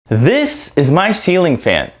This is my ceiling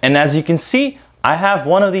fan, and as you can see, I have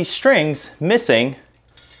one of these strings missing,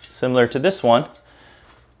 similar to this one,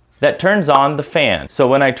 that turns on the fan. So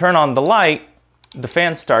when I turn on the light, the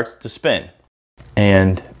fan starts to spin.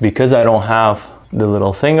 And because I don't have the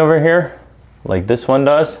little thing over here, like this one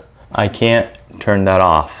does, I can't turn that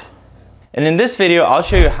off. And in this video, I'll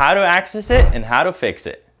show you how to access it and how to fix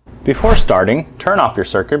it. Before starting, turn off your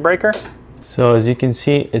circuit breaker. So as you can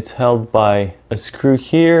see, it's held by a screw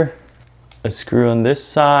here, a screw on this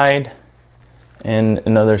side, and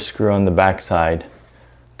another screw on the back side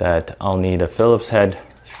that I'll need a Phillips head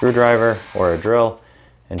screwdriver or a drill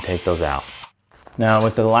and take those out. Now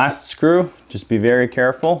with the last screw, just be very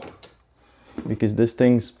careful because this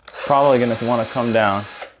thing's probably going to want to come down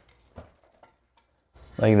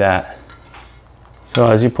like that. So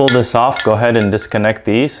as you pull this off, go ahead and disconnect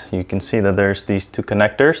these. You can see that there's these two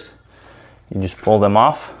connectors. You just pull them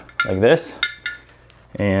off like this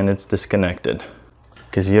and it's disconnected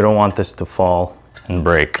because you don't want this to fall and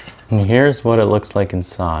break. And here's what it looks like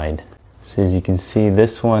inside. So as you can see,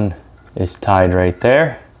 this one is tied right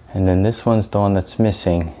there, and then this one's the one that's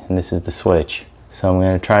missing, and this is the switch. So I'm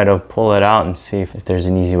going to try to pull it out and see if there's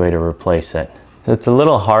an easy way to replace it. So it's a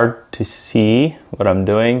little hard to see what I'm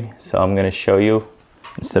doing, so I'm going to show you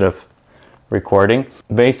instead of recording.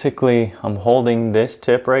 Basically, I'm holding this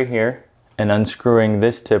tip right here and unscrewing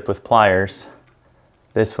this tip with pliers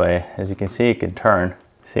this way. As you can see, it can turn.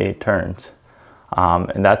 See, it turns.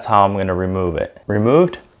 And that's how I'm going to remove it.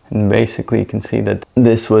 Removed, and basically you can see that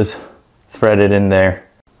this was threaded in there,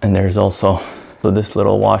 and there's also this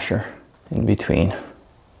little washer in between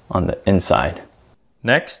on the inside.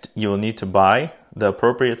 Next, you will need to buy the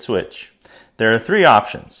appropriate switch. There are three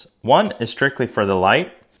options. One is strictly for the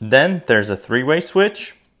light, then there's a three-way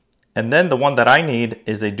switch, and then the one that I need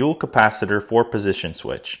is a dual capacitor 4-position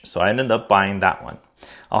switch. So I ended up buying that one.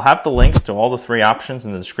 I'll have the links to all the three options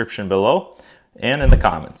in the description below and in the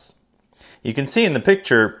comments. You can see in the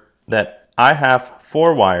picture that I have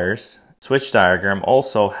 4 wires. Switch diagram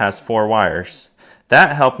also has 4 wires.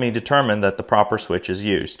 That helped me determine that the proper switch is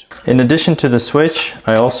used. In addition to the switch,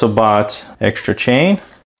 I also bought extra chain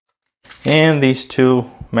and these 2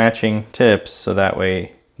 matching tips so that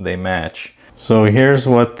way they match. So here's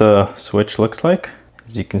what the switch looks like.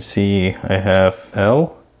 As you can see, I have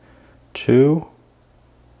L2,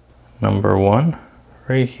 number 1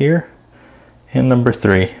 right here, and number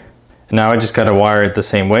 3. Now I just got to wire it the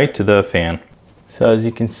same way to the fan. So as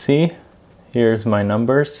you can see, here's my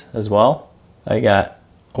numbers as well. I got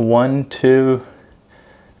 1, 2,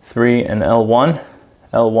 3, and L1.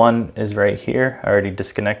 L1 is right here. I already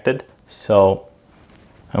disconnected. So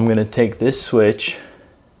I'm going to take this switch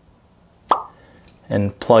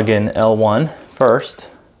and plug in L1 first,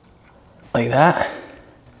 like that.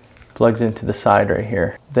 Plugs into the side right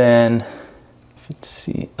here. Then, let's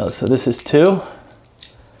see, oh, so this is 2.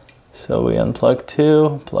 So we unplug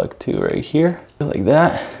 2, plug 2 right here, like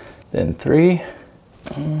that. Then 3.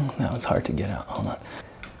 That was hard to get out, hold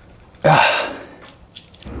on.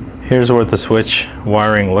 Here's what the switch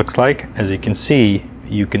wiring looks like. As you can see,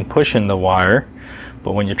 you can push in the wire,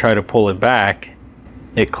 but when you try to pull it back,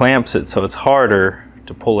 it clamps it, so it's harder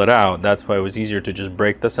to pull it out. That's why it was easier to just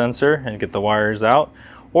break the sensor and get the wires out,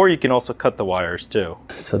 or you can also cut the wires too.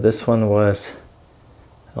 So this one was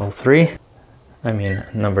L3. I mean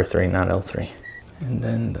number 3, not L3. And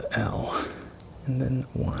then the L, and then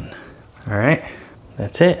 1. All right,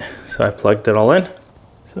 that's it. So I plugged it all in.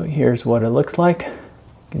 So here's what it looks like.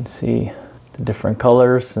 You can see the different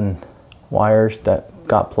colors and wires that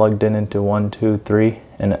got plugged in into 1, 2, 3,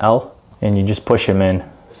 and L. And you just push them in.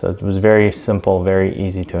 So it was very simple, very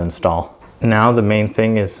easy to install. Now the main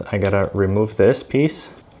thing is I gotta remove this piece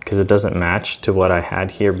because it doesn't match to what I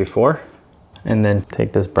had here before. And then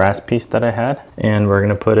take this brass piece that I had and we're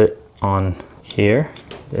gonna put it on here.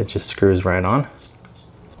 It just screws right on.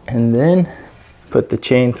 And then put the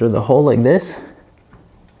chain through the hole like this.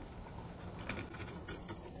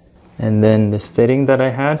 And then this fitting that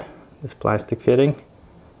I had, this plastic fitting,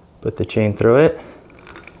 put the chain through it.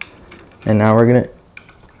 And now we're gonna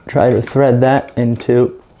try to thread that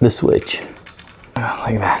into the switch,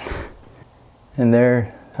 like that. And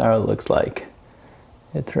there's how it looks like.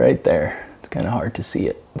 It's right there. It's kind of hard to see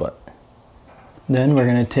it, but then we're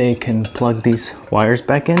gonna take and plug these wires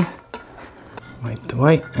back in, white to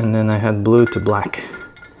white, and then I had blue to black.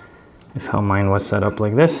 This is how mine was set up,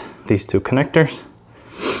 like this. These 2 connectors,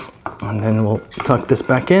 and then we'll tuck this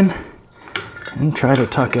back in and try to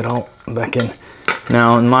tuck it all back in.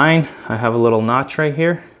 Now in mine, I have a little notch right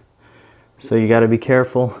here, so you got to be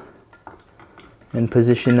careful and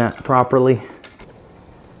position that properly.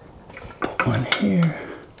 Put one here,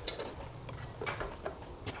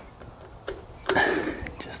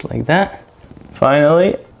 like that.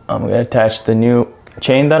 Finally, I'm gonna attach the new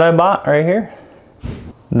chain that I bought right here.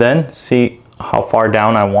 Then see how far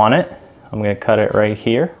down I want it. I'm gonna cut it right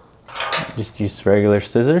here. Just use regular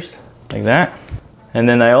scissors like that. And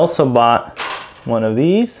then I also bought one of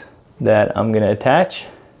these that I'm gonna attach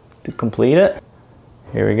to complete it.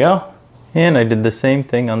 Here we go. And I did the same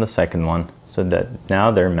thing on the second one so that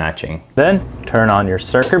now they're matching. Then turn on your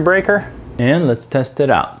circuit breaker and let's test it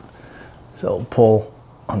out. So pull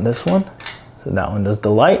on this one. So that one does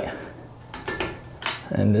the light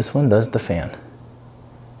and this one does the fan.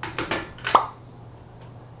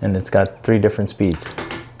 And it's got 3 different speeds.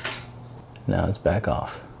 Now it's back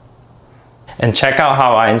off. And check out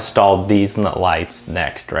how I installed these lights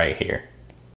next right here.